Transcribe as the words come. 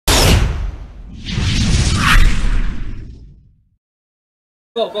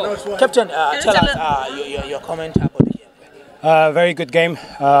Captain, tell us your comment about the game. Very good game.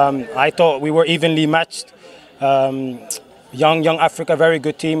 I thought we were evenly matched. Young Africa, very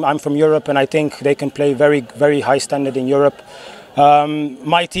good team. I'm from Europe, and I think they can play very high standard in Europe.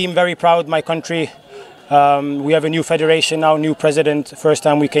 My team, very proud. My country. We have a new federation now, new president. First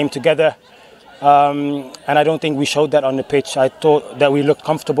time we came together, and I don't think we showed that on the pitch. I thought that we looked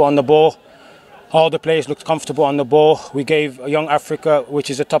comfortable on the ball. All the players looked comfortable on the ball. We gave Young Africa, which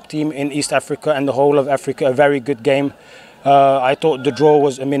is a top team in East Africa and the whole of Africa, a very good game. I thought the draw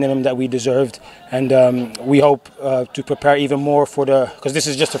was a minimum that we deserved, and we hope to prepare even more for because this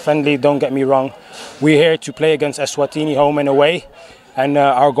is just a friendly, don't get me wrong. We're here to play against Eswatini home and away, and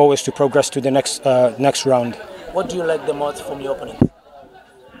our goal is to progress to the next round. What do you like the most from your opponent?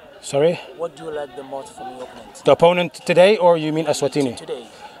 Sorry? What do you like the most from your opponent? The opponent today, or you mean Eswatini? Today.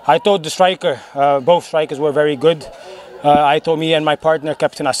 I thought the striker, both strikers were very good. I thought me and my partner,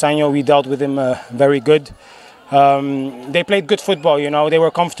 Captain Asanyo, we dealt with him very good. They played good football, you know. They were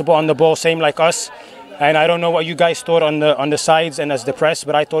comfortable on the ball, same like us. And I don't know what you guys thought on the sides and as the press,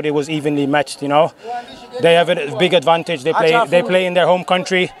 but I thought it was evenly matched, you know. They have a big advantage. They play in their home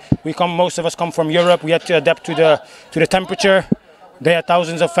country. Most of us come from Europe. We had to adapt to the temperature. They had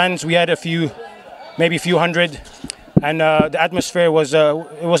thousands of fans. We had maybe a few hundred. And the atmosphere was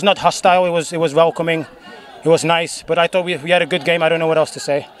it was not hostile. It was welcoming. It was nice. But I thought we had a good game. I don't know what else to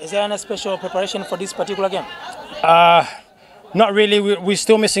say. Is there any special preparation for this particular game? Not really. We're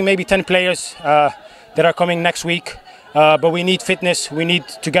still missing maybe 10 players that are coming next week. But we need fitness. We need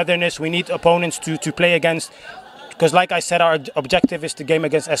togetherness. We need opponents to play against. Because like I said, our objective is the game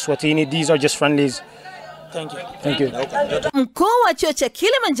against Eswatini. These are just friendlies. Thank you. Thank you. Mkuu wa chuo cha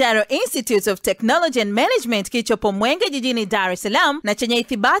Kilimanjaro Institute of Technology and Management kilichopo Mwenge jijini Dar es Salaam na chenye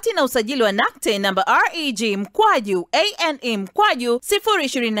ithibati na usajili wa NACTE namba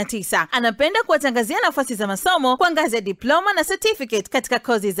REG/ANE/029 anapenda kuwatangazia nafasi za masomo kwa ngazi ya diploma na certificate katika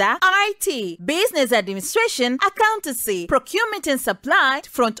kozi za IT, Business Administration, Accountancy, Procurement and Supply,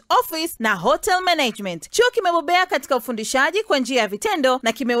 Front Office na Hotel Management. Chuo kimebobea katika ufundishaji kwa njia ya vitendo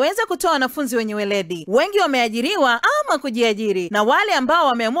na kimeweza kutoa wanafunzi wenye weledi. Wengi wameajiriwa ama kujiajiri, na wale ambao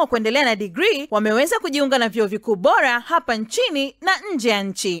wameamua kuendelea na degree wameweza kujiunga na vyuo vikuu bora hapa nchini na nje ya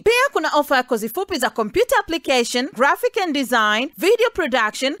nchi. Pia kuna ofa ya kozi fupi za computer application, graphic and design, video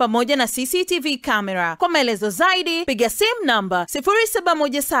production pamoja na CCTV camera. Kwa maelezo zaidi piga simu namba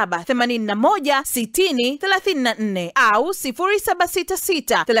 0717816034 au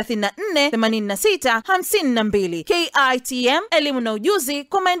 0766348652. KITM, elimu na ujuzi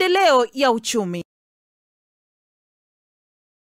kwa maendeleo ya uchumi.